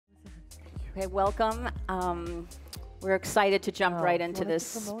Okay, welcome. We're excited to jump right into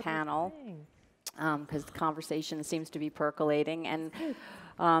this panel because the conversation seems to be percolating.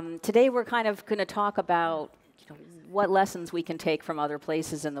 And today we're kind of going to talk about what lessons we can take from other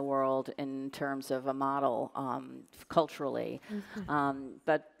places in the world in terms of a model culturally.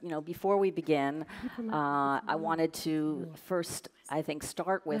 But before we begin, I wanted to first, I think,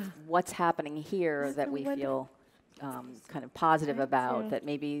 start with what's happening here that we feel kind of positive about, that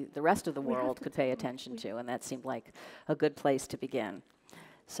maybe the rest of the world could pay attention to, and that seemed like a good place to begin.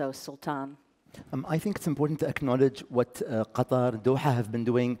 So, Sultan. I think it's important to acknowledge what Qatar, Doha have been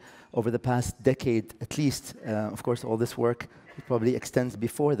doing over the past decade, at least. Of course, all this work probably extends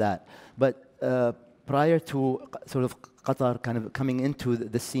before that. But prior to sort of Qatar kind of coming into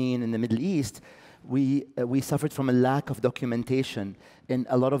the scene in the Middle East, we suffered from a lack of documentation in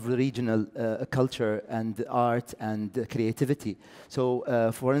a lot of regional culture and art and creativity.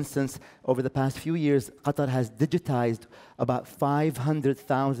 So, for instance, over the past few years, Qatar has digitized about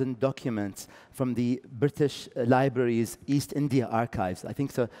 500,000 documents from the British Library's East India archives. I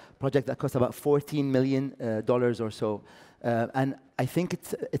think it's a project that cost about $14 million or so. And I think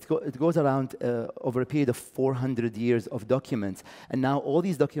it goes around over a period of 400 years of documents. And now all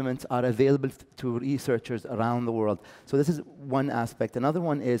these documents are available to researchers around the world. So this is one aspect. Another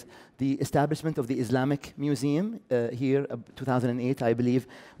one is the establishment of the Islamic Museum here, 2008, I believe,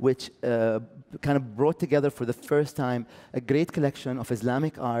 which kind of brought together for the first time a great collection of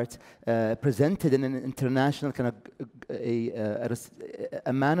Islamic art presented in an international kind of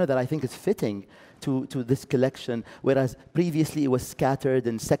a manner that I think is fitting to this collection, whereas previously it was scattered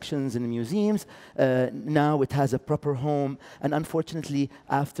in sections in museums. Now it has a proper home, and unfortunately,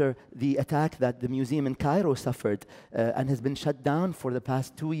 after the attack that the museum in Cairo suffered and has been shut down for the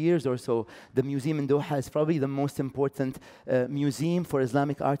past 2 years or so, the museum in Doha is probably the most important museum for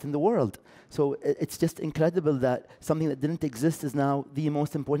Islamic art in the world. So it's just incredible that something that didn't exist is now the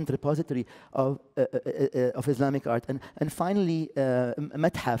most important repository of Islamic art. And finally,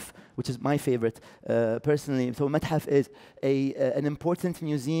 Mathaf, which is my favorite personally. So Mathaf is an important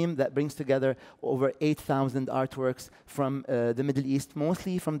museum that brings together over 8,000 artworks from the Middle East,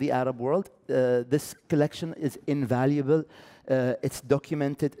 mostly from the Arab world. This collection is invaluable. It's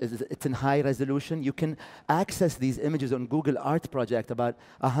documented, it's in high resolution. You can access these images on Google Art Project, about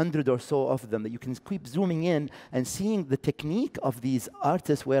 100 or so of them, that you can keep zooming in and seeing the technique of these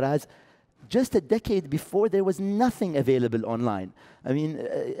artists, whereas just a decade before, there was nothing available online. I mean,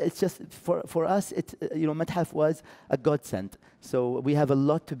 it's just, for us, Mathaf was a godsend. So we have a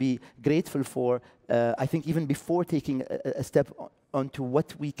lot to be grateful for. I think even before taking a step onto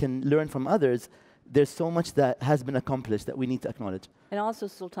what we can learn from others, there's so much that has been accomplished that we need to acknowledge. And also,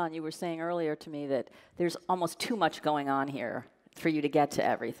 Sultan, you were saying earlier to me that there's almost too much going on here for you to get to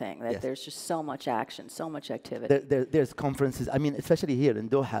everything, that Yes. there's just so much action, so much activity. There's conferences. I mean, especially here in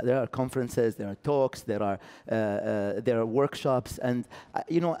Doha, there are conferences, there are talks, there are workshops, and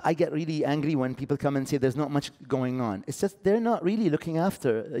I get really angry when people come and say there's not much going on. It's just they're not really looking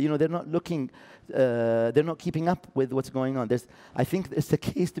after. They're not looking. They're not keeping up with what's going on. I think there's a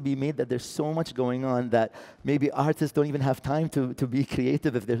case to be made that there's so much going on that maybe artists don't even have time to be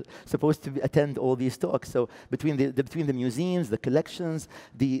creative if they're supposed to attend all these talks. So between the museums, the collections,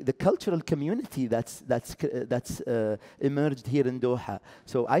 the cultural community that's emerged here in Doha.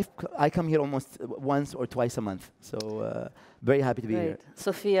 So I come here almost once or twice a month. So very happy to be here.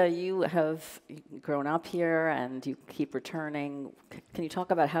 Sophia, you have grown up here and you keep returning. Can you talk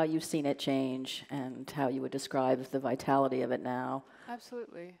about how you've seen it change and how you would describe the vitality of it now?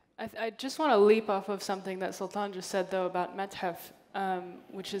 Absolutely. I just want to leap off of something that Sultan just said, though, about Mathaf,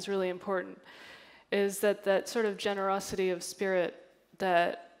 which is really important, is that sort of generosity of spirit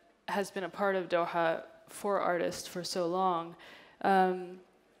that has been a part of Doha for artists for so long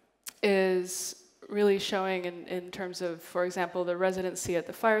is really showing in terms of, for example, the residency at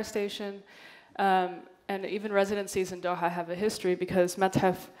the fire station. And even residencies in Doha have a history because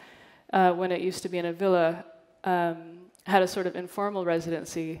Mathaf, when it used to be in a villa, had a sort of informal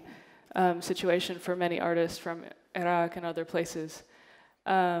residency situation for many artists from Iraq and other places,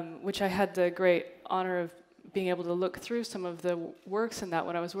 which I had the great honor of being able to look through some of the works in that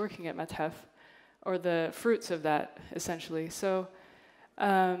when I was working at Mathaf, or the fruits of that, essentially. So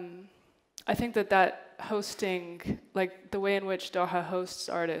I think that hosting, like the way in which Doha hosts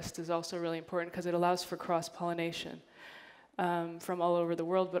artists is also really important because it allows for cross-pollination from all over the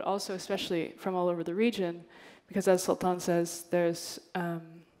world, but also especially from all over the region, because as Sultan says, there's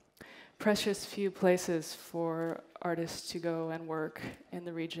precious few places for artists to go and work in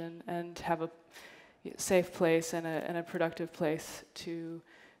the region and have a safe place and a productive place to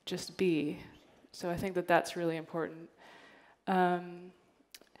just be. So I think that that's really important.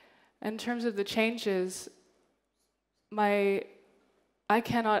 In terms of the changes, I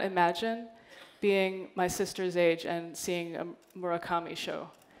cannot imagine being my sister's age and seeing a Murakami show.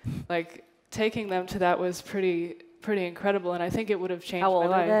 Like, taking them to that was pretty incredible, and I think it would have changed my life.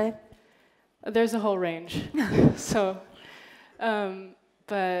 How old are they? There's a whole range. So,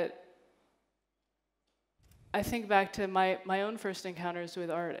 but I think back to my own first encounters with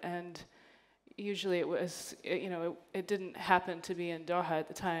art, and usually it was, it didn't happen to be in Doha at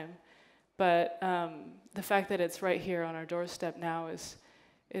the time, but the fact that it's right here on our doorstep now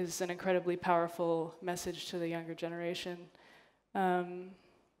is an incredibly powerful message to the younger generation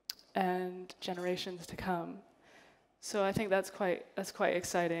and generations to come. So I think that's quite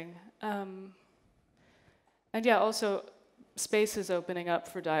exciting. And yeah, also space is opening up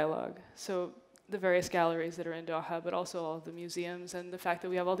for dialogue. So the various galleries that are in Doha, but also all of the museums, and the fact that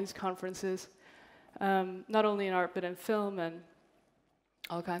we have all these conferences, not only in art but in film and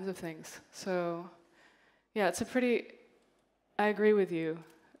all kinds of things. So yeah, it's I agree with you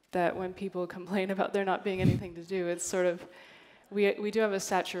that when people complain about there not being anything to do, it's sort of, we do have a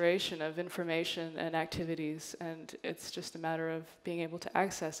saturation of information and activities, and it's just a matter of being able to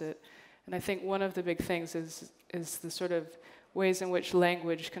access it. And I think one of the big things is the sort of ways in which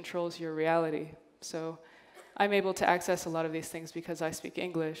language controls your reality. So I'm able to access a lot of these things because I speak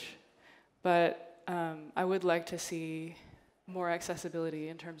English, but I would like to see more accessibility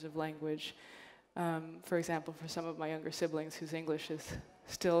in terms of language. For example, for some of my younger siblings whose English is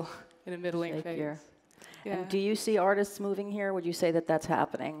still in a middling phase. Yeah. And do you see artists moving here? Would you say that that's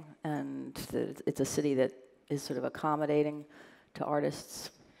happening, and that it's a city that is sort of accommodating to artists?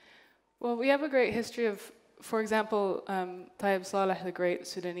 Well, we have a great history of, for example, Tayyip Saleh, the great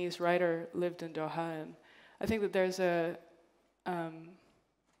Sudanese writer, lived in Doha, and I think that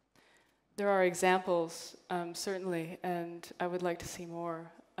there are examples, certainly, and I would like to see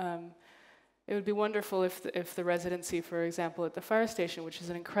more. It would be wonderful if the residency, for example, at the fire station, which is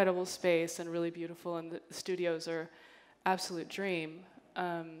an incredible space and really beautiful, and the studios are absolute dream,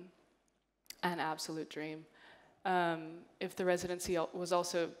 an absolute dream. If the residency was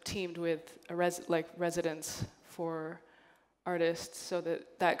also teamed with a residence for artists, so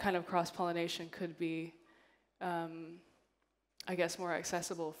that kind of cross-pollination could be, I guess, more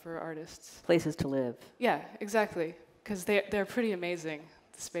accessible for artists. Places to live. Yeah, exactly, because they're pretty amazing,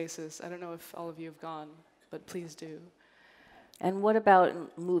 the spaces. I don't know if all of you have gone, but please do. And what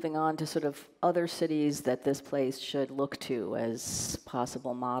about moving on to sort of other cities that this place should look to as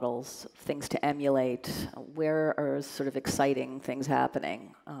possible models, things to emulate? Where are sort of exciting things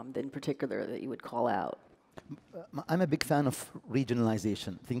happening in particular that you would call out? I'm a big fan of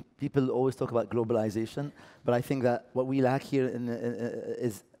regionalization. I think people always talk about globalization, but I think that what we lack here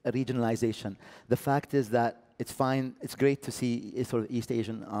is a regionalization. The fact is that it's fine, it's great to see sort of East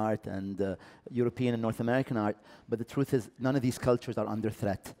Asian art and European and North American art, but the truth is none of these cultures are under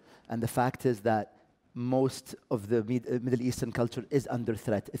threat. And the fact is that most of the Middle Eastern culture is under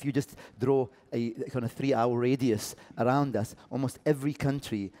threat. If you just draw a kind of 3-hour radius around us, almost every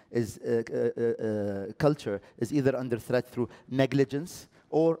country is culture is either under threat through negligence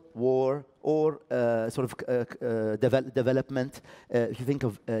or war or sort of development. If you think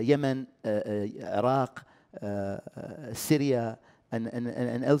of Yemen, Iraq, Syria,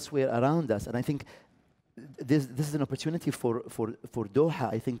 and elsewhere around us, and I think this is an opportunity for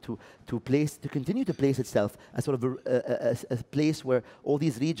Doha, I think, to continue to place itself as sort of a place where all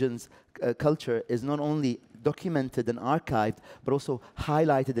these regions' culture is not only documented and archived, but also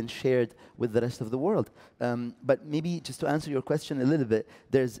highlighted and shared with the rest of the world. But maybe just to answer your question a little bit,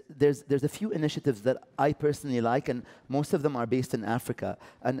 there's a few initiatives that I personally like, and most of them are based in Africa.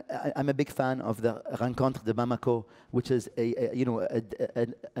 And I'm a big fan of the Rencontre de Bamako, which is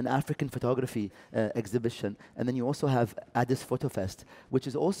an African photography exhibition. And then you also have Addis Photo Fest, which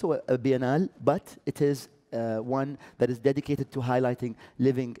is also a biennale, but it is one that is dedicated to highlighting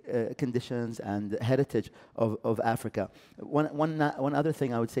living conditions and heritage of Africa. One other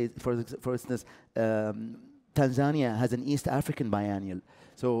thing I would say, for instance, Tanzania has an East African biennial.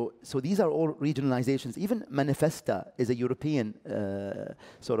 So these are all regionalizations. Even Manifesta is a European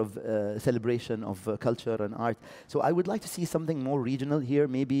sort of celebration of culture and art. So I would like to see something more regional here,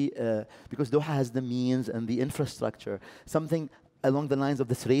 maybe because Doha has the means and the infrastructure, something along the lines of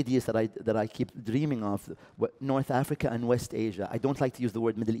this radius that I keep dreaming of, North Africa and West Asia. I don't like to use the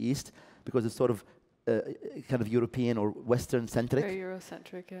word Middle East because it's sort of kind of European or Western-centric. Very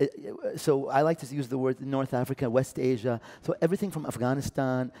Eurocentric, yeah. So I like to use the word North Africa, West Asia. So everything from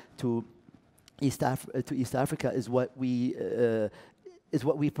Afghanistan to East Africa is what we is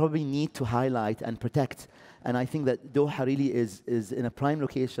what we probably need to highlight and protect. And I think that Doha really is in a prime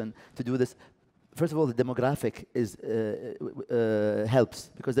location to do this. First of all, the demographic helps,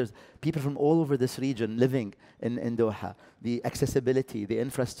 because there's people from all over this region living in Doha. The accessibility, the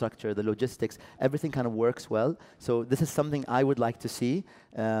infrastructure, the logistics, everything kind of works well. So this is something I would like to see,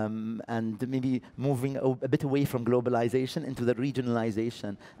 and maybe moving a bit away from globalization into the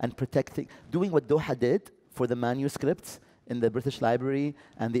regionalization and protecting, doing what Doha did for the manuscripts in the British Library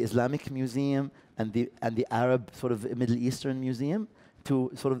and the Islamic Museum and the Arab sort of Middle Eastern Museum,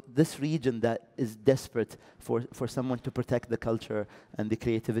 to sort of this region that is desperate for someone to protect the culture and the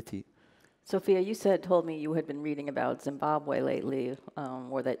creativity. Sophia, you told me you had been reading about Zimbabwe lately,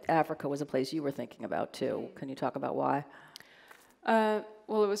 or that Africa was a place you were thinking about too. Can you talk about why?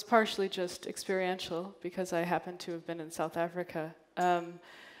 Well, it was partially just experiential, because I happened to have been in South Africa.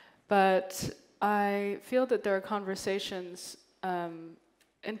 But I feel that there are conversations,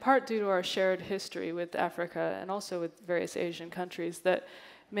 in part due to our shared history with Africa and also with various Asian countries, that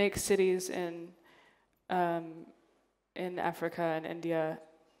make cities in Africa and India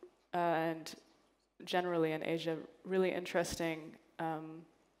and generally in Asia really interesting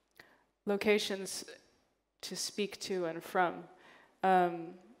locations to speak to and from.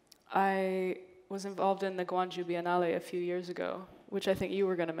 I was involved in the Gwangju Biennale a few years ago, which I think you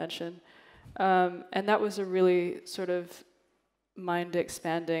were going to mention, and that was a really sort of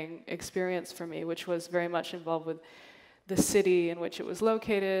mind-expanding experience for me, which was very much involved with the city in which it was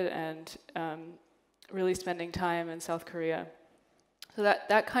located and really spending time in South Korea. So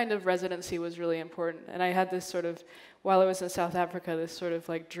that kind of residency was really important. And I had this sort of, while I was in South Africa, this sort of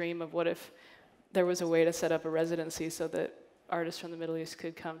like dream of what if there was a way to set up a residency so that artists from the Middle East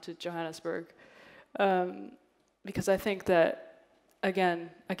could come to Johannesburg. Because I think that, again,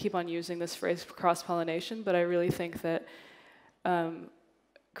 I keep on using this phrase cross-pollination, but I really think that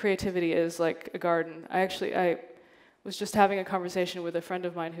creativity is like a garden. I was just having a conversation with a friend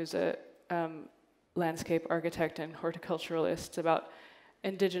of mine who's a landscape architect and horticulturalist about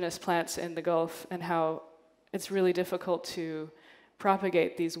indigenous plants in the Gulf and how it's really difficult to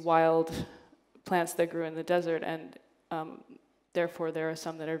propagate these wild plants that grew in the desert, and therefore there are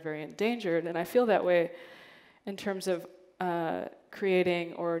some that are very endangered. And I feel that way in terms of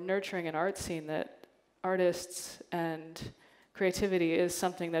creating or nurturing an art scene, that artists and creativity is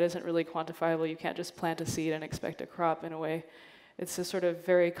something that isn't really quantifiable. You can't just plant a seed and expect a crop in a way. It's a sort of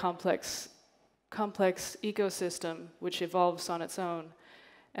very complex ecosystem which evolves on its own.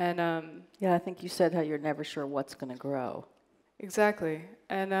 And yeah, I think you said how you're never sure what's going to grow. Exactly.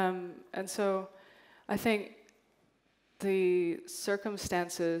 And so I think the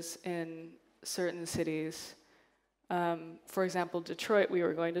circumstances in certain cities, for example, Detroit, we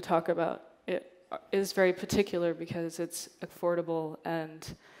were going to talk about, it is very particular because it's affordable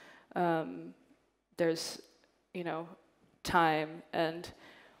and there's, time. And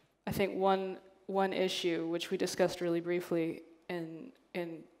I think one issue, which we discussed really briefly in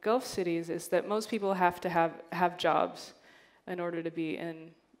Gulf cities, is that most people have to have jobs in order to be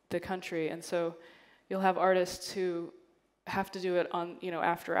in the country. And so you'll have artists who have to do it on,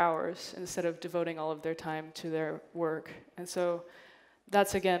 after hours instead of devoting all of their time to their work. And so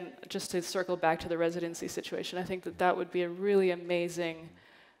that's, again, just to circle back to the residency situation, I think that would be a really amazing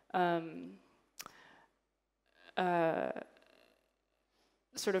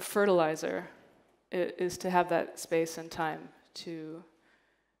sort of fertilizer, is to have that space and time to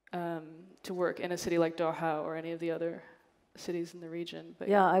work in a city like Doha or any of the other cities in the region. But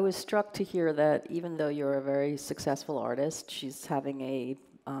yeah, I was struck to hear that even though you're a very successful artist, she's having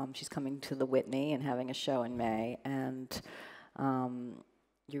she's coming to the Whitney and having a show in May, and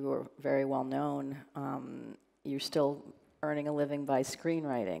you were very well known. You're still earning a living by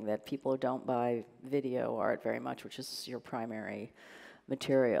screenwriting, that people don't buy video art very much, which is your primary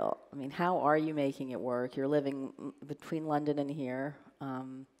material. I mean, how are you making it work? You're living between London and here.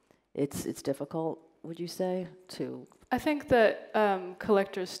 It's difficult, would you say, to... I think that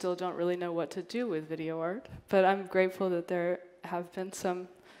collectors still don't really know what to do with video art, but I'm grateful that there have been some...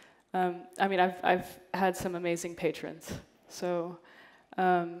 I've had some amazing patrons, so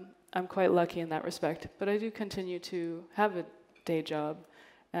I'm quite lucky in that respect. But I do continue to have a day job,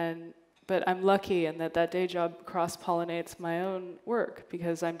 but I'm lucky in that day job cross-pollinates my own work,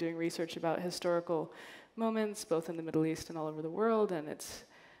 because I'm doing research about historical moments, both in the Middle East and all over the world, and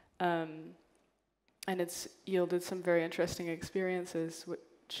it's yielded some very interesting experiences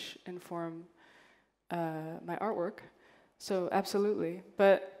which inform my artwork. So absolutely.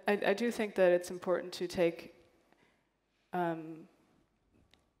 But I do think that it's important to take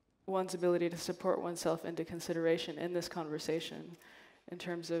one's ability to support oneself into consideration in this conversation, in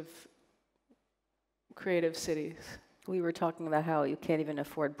terms of creative cities. We were talking about how you can't even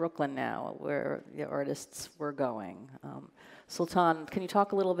afford Brooklyn now, where the artists were going. Sultan, can you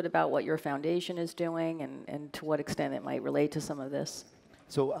talk a little bit about what your foundation is doing and to what extent it might relate to some of this?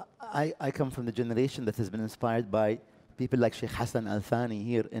 So I come from the generation that has been inspired by people like Sheikh Hassan Al Thani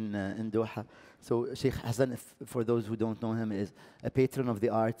here in Doha. So Sheikh Hassan, for those who don't know him, is a patron of the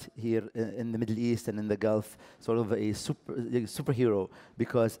art here in the Middle East and in the Gulf, sort of a superhero,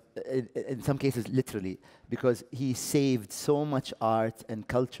 because in some cases literally, because he saved so much art and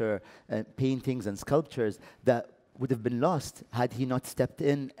culture, paintings and sculptures that would have been lost had he not stepped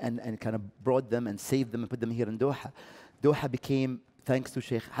in and kind of brought them and saved them and put them here in Doha. Doha became, thanks to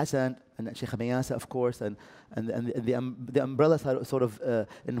Sheikh Hassan and Sheikh Mayasa, of course, and the umbrella sort of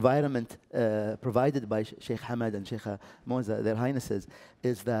environment provided by Sheikh Hamad and Sheikh Moza, their highnesses,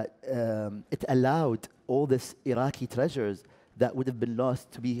 is that it allowed all this Iraqi treasures that would have been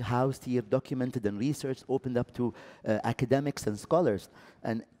lost to be housed here, documented and researched, opened up to academics and scholars.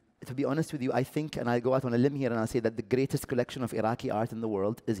 And to be honest with you, I think, and I go out on a limb here and I'll say that the greatest collection of Iraqi art in the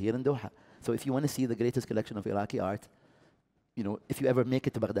world is here in Doha. So if you want to see the greatest collection of Iraqi art, you know, if you ever make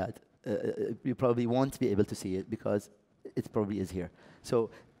it to Baghdad, you probably won't be able to see it because it probably is here. So,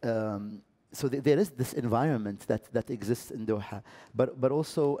 there is this environment that exists in Doha, but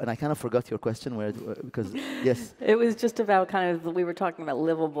also, and I kind of forgot your question because yes, it was just about kind of we were talking about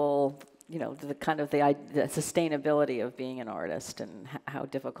livable. You know, the sustainability of being an artist and how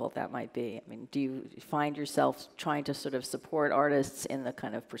difficult that might be. I mean, do you find yourself trying to sort of support artists in the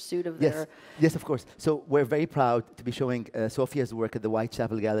kind of pursuit of their... Yes, of course. So we're very proud to be showing Sophia's work at the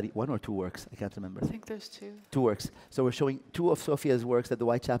Whitechapel Gallery. One or two works? I can't remember. I think there's two. Two works. So we're showing two of Sophia's works at the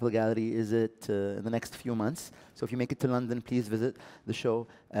Whitechapel Gallery in the next few months. So if you make it to London, please visit the show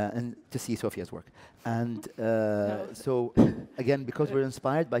and to see Sophia's work. And so, again, because we're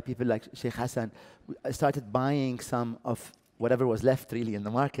inspired by people like Sheikh Hassan, I started buying some of whatever was left really in the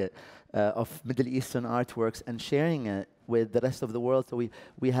market of Middle Eastern artworks and sharing it with the rest of the world. So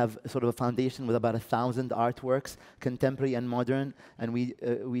we have sort of a foundation with about 1,000 artworks, contemporary and modern, and we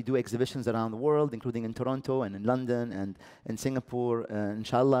do exhibitions around the world, including in Toronto and in London and in Singapore,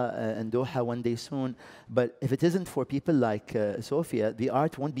 inshallah, and Doha one day soon. But if it isn't for people like Sophia, the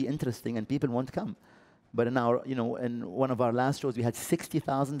art won't be interesting and people won't come. But in our, you know, in one of our last shows, we had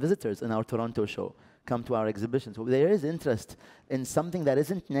 60,000 visitors in our Toronto show come to our exhibition. So there is interest in something that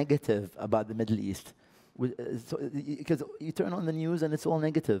isn't negative about the Middle East. Because you turn on the news and it's all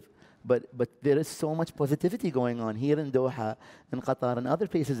negative. But there is so much positivity going on here in Doha, in Qatar, and other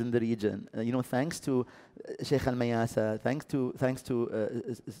places in the region. You know, thanks to Sheikh Al-Mayasa, thanks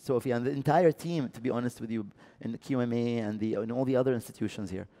to Sophia and the entire team, to be honest with you, in the QMA and all the other institutions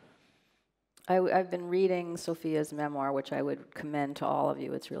here. I've been reading Sophia's memoir, which I would commend to all of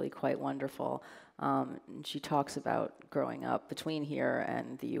you. It's really quite wonderful. She talks about growing up between here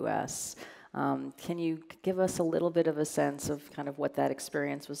and the U.S. Can you give us a little bit of a sense of kind of what that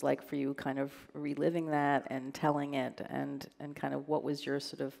experience was like for you, kind of reliving that and telling it, and kind of what was your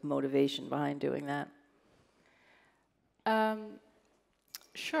sort of motivation behind doing that?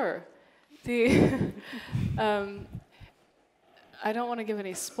 Sure. I don't want to give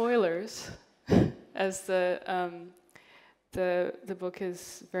any spoilers, as the book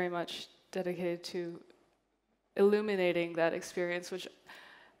is very much dedicated to illuminating that experience, which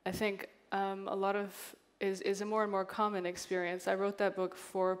I think a lot of is a more and more common experience. I wrote that book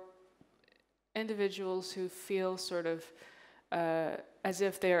for individuals who feel sort of as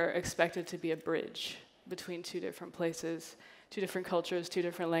if they are expected to be a bridge between two different places, two different cultures, two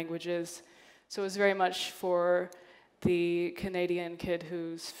different languages. So it was very much for the Canadian kid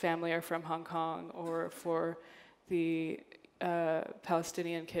whose family are from Hong Kong, or for the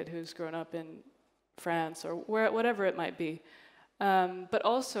Palestinian kid who's grown up in France, or whatever it might be. But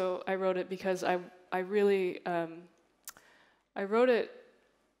also, I wrote it because I really I wrote it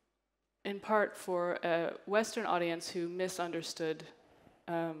in part for a Western audience who misunderstood,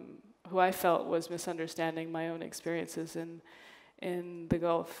 who I felt was misunderstanding my own experiences in the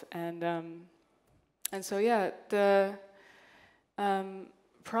Gulf, and so yeah, the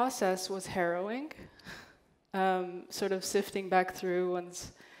process was harrowing. Sort of sifting back through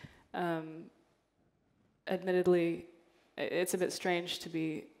one's, admittedly, it's a bit strange to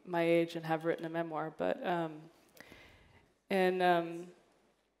be my age and have written a memoir, but to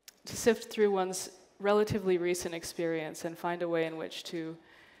sift through one's relatively recent experience and find a way in which to,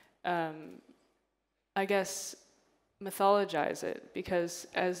 I guess, mythologize it, because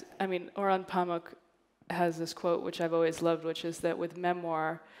Orhan Pamuk has this quote which I've always loved, which is that with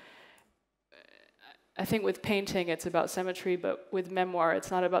memoir, I think with painting it's about symmetry, but with memoir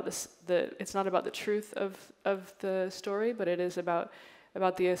it's not about it's not about the truth of the story, but it is about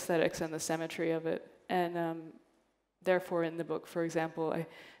the aesthetics and the symmetry of it. And therefore, in the book, for example, I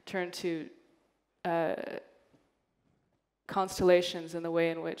turn to constellations and the way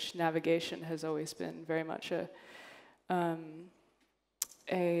in which navigation has always been very much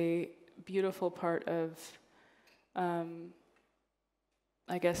a beautiful part of, I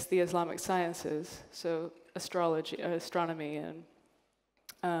guess, the Islamic sciences, so astrology, astronomy,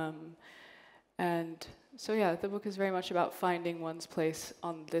 and so yeah, the book is very much about finding one's place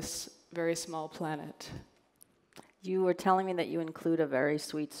on this very small planet. You were telling me that you include a very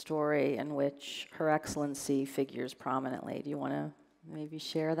sweet story in which Her Excellency figures prominently. Do you want to maybe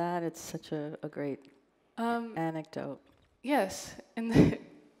share that? It's such a great anecdote. Yes, in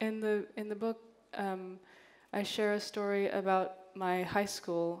the book, I share a story about my high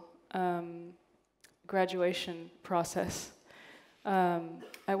school graduation process.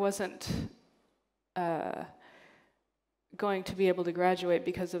 I wasn't going to be able to graduate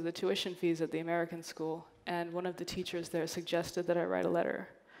because of the tuition fees at the American school, and one of the teachers there suggested that I write a letter,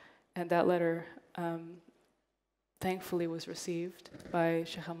 and that letter thankfully was received by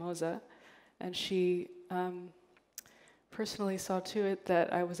Sheikh Moza, and she personally saw to it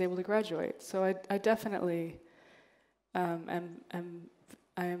that I was able to graduate. So I definitely I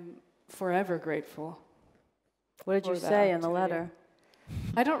am forever grateful. What did you say in the letter?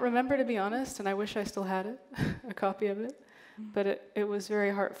 I don't remember, to be honest, and I wish I still had it, a copy of it. But it was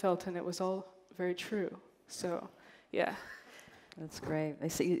very heartfelt, and it was all very true. So, yeah. That's great.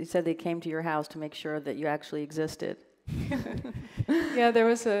 You said they came to your house to make sure that you actually existed. Yeah, there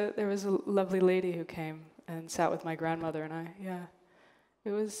was a lovely lady who came and sat with my grandmother and I. Yeah,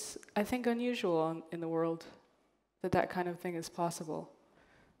 it was, I think, unusual in the world that kind of thing is possible.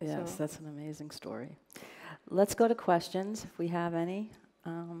 Yes, so. That's an amazing story. Let's go to questions, if we have any.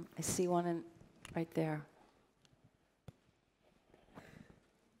 I see one right there.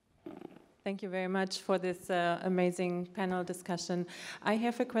 Thank you very much for this amazing panel discussion. I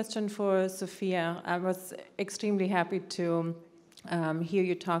have a question for Sophia. I was extremely happy to hear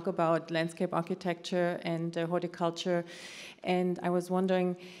you talk about landscape architecture and horticulture, and I was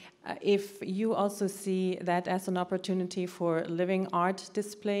wondering if you also see that as an opportunity for living art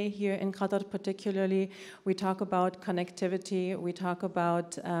display here in Qatar particularly. We talk about connectivity, we talk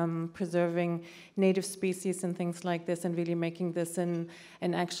about preserving native species and things like this and really making this an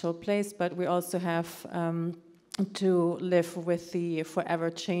actual place, but we also have to live with the forever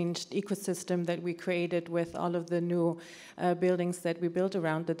changed ecosystem that we created with all of the new buildings that we built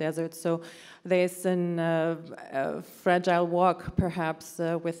around the desert. So there's a fragile walk perhaps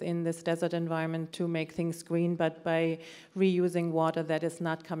within this desert environment to make things green, but by reusing water that is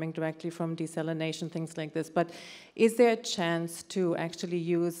not coming directly from desalination, things like this. But is there a chance to actually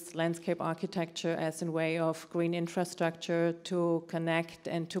use landscape architecture as a way of green infrastructure to connect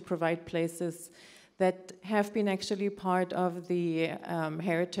and to provide places that have been actually part of the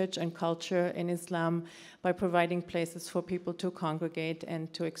heritage and culture in Islam by providing places for people to congregate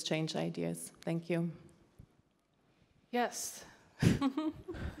and to exchange ideas? Thank you. Yes.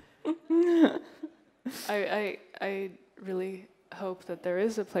 I really hope that there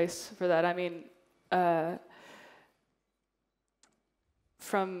is a place for that. I mean,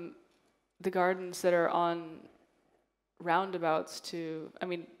 from the gardens that are on roundabouts to, I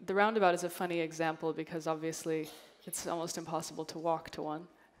mean, the roundabout is a funny example because obviously it's almost impossible to walk to one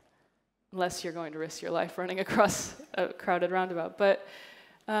unless you're going to risk your life running across a crowded roundabout. But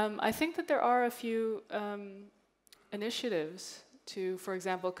I think that there are a few initiatives to, for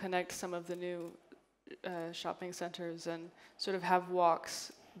example, connect some of the new shopping centers and sort of have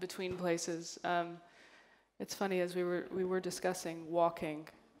walks between places. It's funny, as we were discussing walking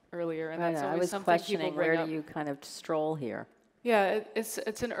earlier, and that's always something people bring up. I was questioning, where do you kind of stroll here? Yeah,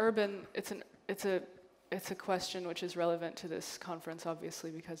 it's an urban, it's a question which is relevant to this conference,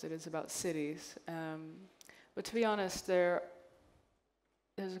 obviously, because it is about cities. But to be honest, there's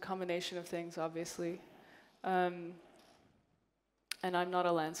a combination of things, obviously. And I'm not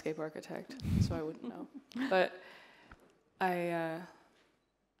a landscape architect, so I wouldn't know. But I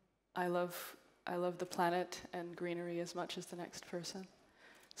love the planet and greenery as much as the next person.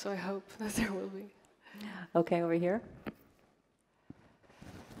 So I hope that there will be. Okay, over here.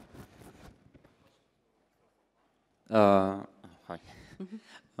 Hi.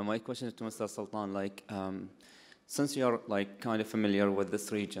 My question is to Mr. Sultan. Like, since you're like kind of familiar with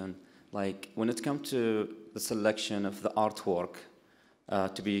this region, like when it comes to the selection of the artwork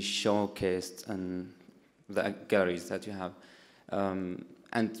to be showcased in the galleries that you have,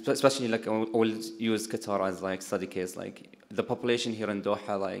 and especially like we'll use Qatar as like study case. Like the population here in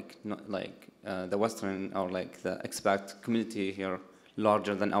Doha, like not like the Western or like the expat community here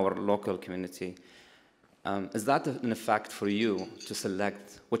larger than our local community. Is that an effect for you to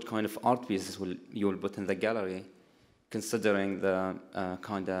select which kind of art pieces you will put in the gallery, considering the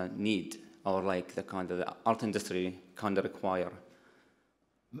kind of need or like the kind of the art industry kind of require?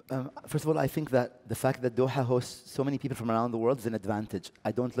 First of all, I think that the fact that Doha hosts so many people from around the world is an advantage.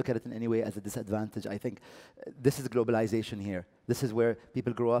 I don't look at it in any way as a disadvantage. I think this is globalization here. This is where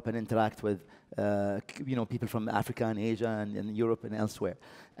people grow up and interact with people from Africa and Asia and Europe and elsewhere.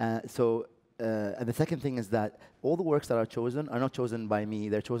 And the second thing is that all the works that are not chosen by me,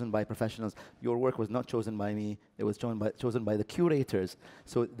 they're chosen by professionals. Your work was not chosen by me, it was chosen by the curators.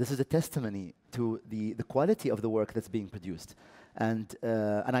 So this is a testimony to the quality of the work that's being produced. And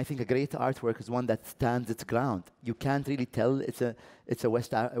I think a great artwork is one that stands its ground. You can't really tell it's a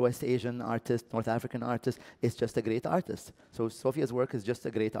West Asian artist, North African artist, it's just a great artist. So Sophia's work is just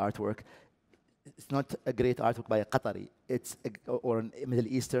a great artwork. It's not a great artwork by a Qatari, or a Middle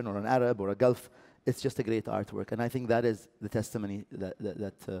Eastern, or an Arab, or a Gulf. It's just a great artwork, and I think that is the testimony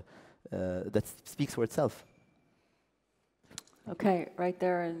that speaks for itself. Okay, right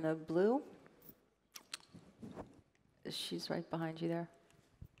there in the blue. She's right behind you there.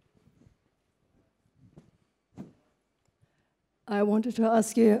 I wanted to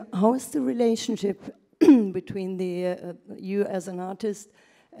ask you, how is the relationship between you as an artist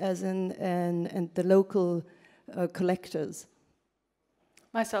and the local collectors?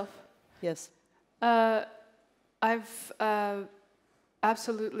 Myself? Yes. I've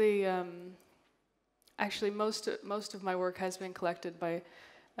absolutely, actually most of my work has been collected by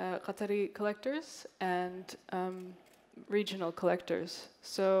Qatari collectors and regional collectors.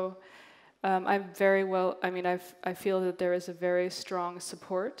 So I'm very well, I mean, I feel that there is a very strong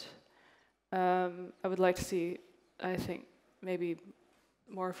support. I would like to see, I think, maybe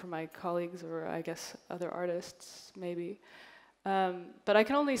more from my colleagues, or I guess other artists, maybe. But I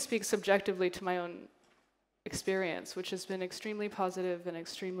can only speak subjectively to my own experience, which has been extremely positive and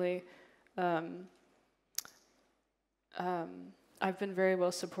extremely, I've been very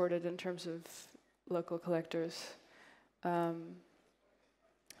well supported in terms of local collectors. I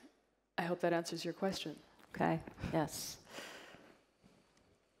hope that answers your question. Okay, yes.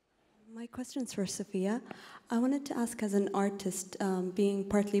 My question's for Sophia. I wanted to ask, as an artist, being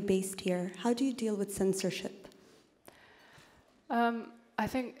partly based here, how do you deal with censorship? I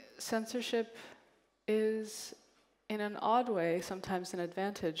think censorship is, in an odd way, sometimes an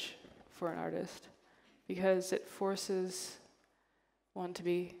advantage for an artist, because it forces one to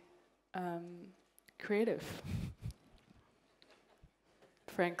be creative,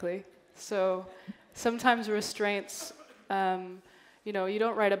 frankly. So sometimes restraints, you know, you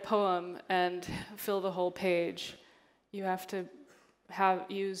don't write a poem and fill the whole page. You have to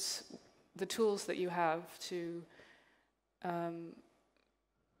use the tools that you have to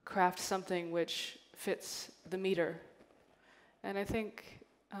craft something which fits the meter. And I think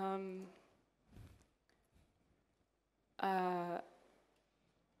that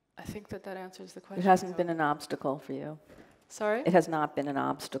answers the question. It hasn't been an obstacle for you. Sorry? It has not been an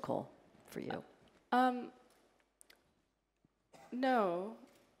obstacle for you. No,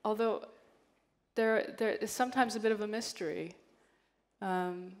 although there is sometimes a bit of a mystery.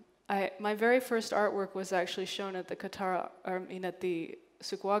 My very first artwork was actually shown at the at the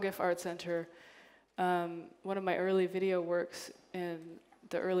Souk Waqif Art Center. One of my early video works in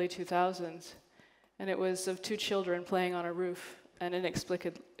the early 2000s, and it was of two children playing on a roof, and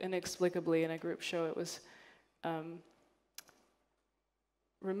inexplicably in a group show it was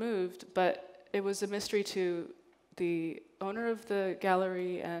removed, but it was a mystery to the owner of the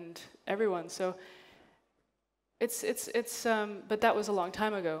gallery and everyone. So but that was a long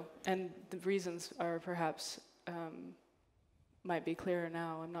time ago, and the reasons are perhaps might be clearer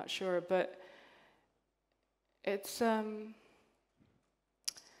now. I'm not sure, but it's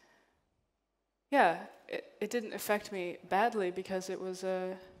yeah. It didn't affect me badly because it was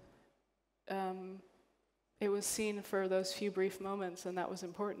it was seen for those few brief moments, and that was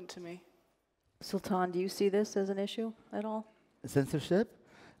important to me. Sultan, do you see this as an issue at all? Censorship?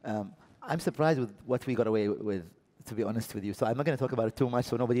 I'm surprised with what we got away with, to be honest with you. So I'm not going to talk about it too much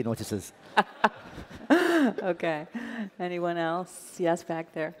so nobody notices. Okay. Anyone else? Yes,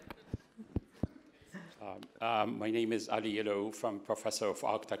 back there. My name is Ali Yellow, from Professor of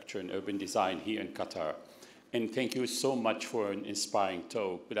Architecture and Urban Design here in Qatar. And thank you so much for an inspiring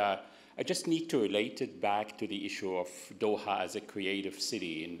talk. But I just need to relate it back to the issue of Doha as a creative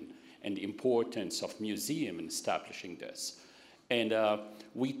city and the importance of museum in establishing this. And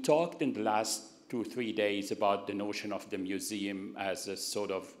we talked in the last 2 or 3 days about the notion of the museum as a sort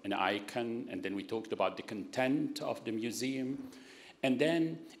of an icon, and then we talked about the content of the museum. And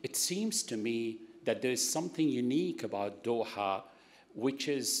then it seems to me that there is something unique about Doha, which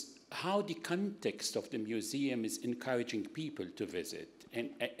is how the context of the museum is encouraging people to visit.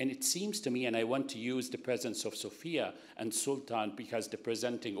 And it seems to me, and I want to use the presence of Sophia and Sultan because they're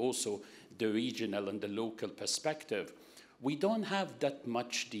presenting also the regional and the local perspective. We don't have that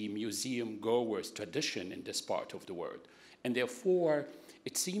much the museum goers tradition in this part of the world. And therefore,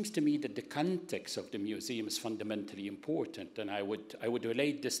 it seems to me that the context of the museum is fundamentally important. And I would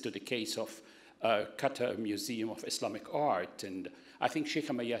relate this to the case of Qatar Museum of Islamic Art. And I think Sheikh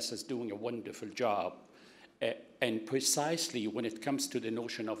Amayas is doing a wonderful job. And precisely when it comes to the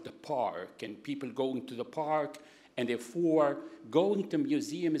notion of the park and people going to the park, and therefore going to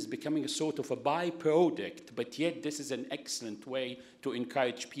museum is becoming a sort of a byproduct, but yet this is an excellent way to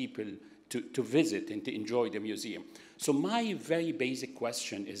encourage people to visit and to enjoy the museum. So my very basic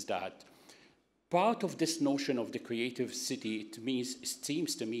question is that part of this notion of the creative city, it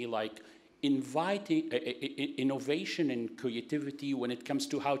seems to me like inviting innovation and creativity when it comes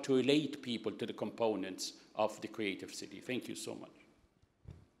to how to relate people to the components of the creative city. Thank you so much.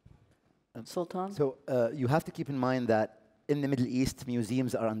 Sultan? So you have to keep in mind that in the Middle East,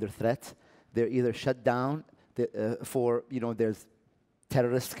 museums are under threat. They're either shut down for, there's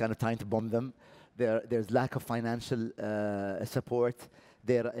terrorists kind of trying to bomb them. There's lack of financial support.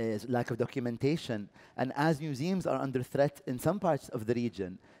 There is lack of documentation. And as museums are under threat in some parts of the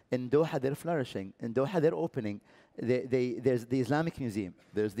region, in Doha they're flourishing. In Doha they're opening. There's the Islamic Museum.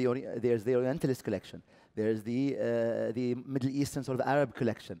 There's the Orientalist collection. There's the Middle Eastern sort of Arab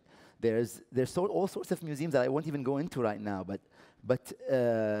collection. There's all sorts of museums that I won't even go into right now, but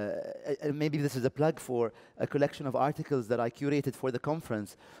maybe this is a plug for a collection of articles that I curated for the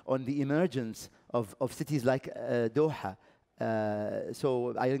conference on the emergence of cities like Doha.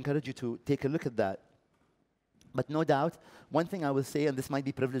 So I encourage you to take a look at that. But no doubt, one thing I will say, and this might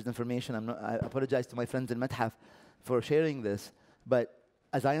be privileged information, I apologize to my friends in Mathaf for sharing this, but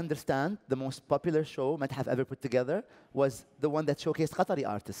as I understand, the most popular show Mathaf ever put together was the one that showcased Qatari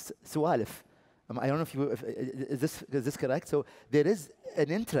artists, Sualif. I don't know if is this correct? So there is an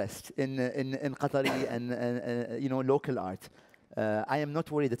interest in Qatari and local art. I am not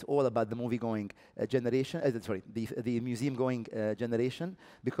worried at all about the movie-going generation. The museum-going generation,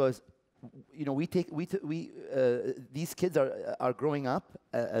 because these kids are growing up,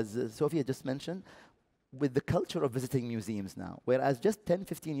 as Sophia just mentioned, with the culture of visiting museums now, whereas just 10,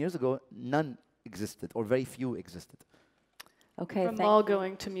 15 years ago, none existed, or very few existed. Okay, from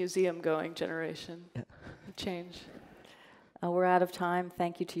mall-going to museum-going generation. Yeah. Change. We're out of time.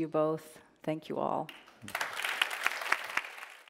 Thank you to you both. Thank you all.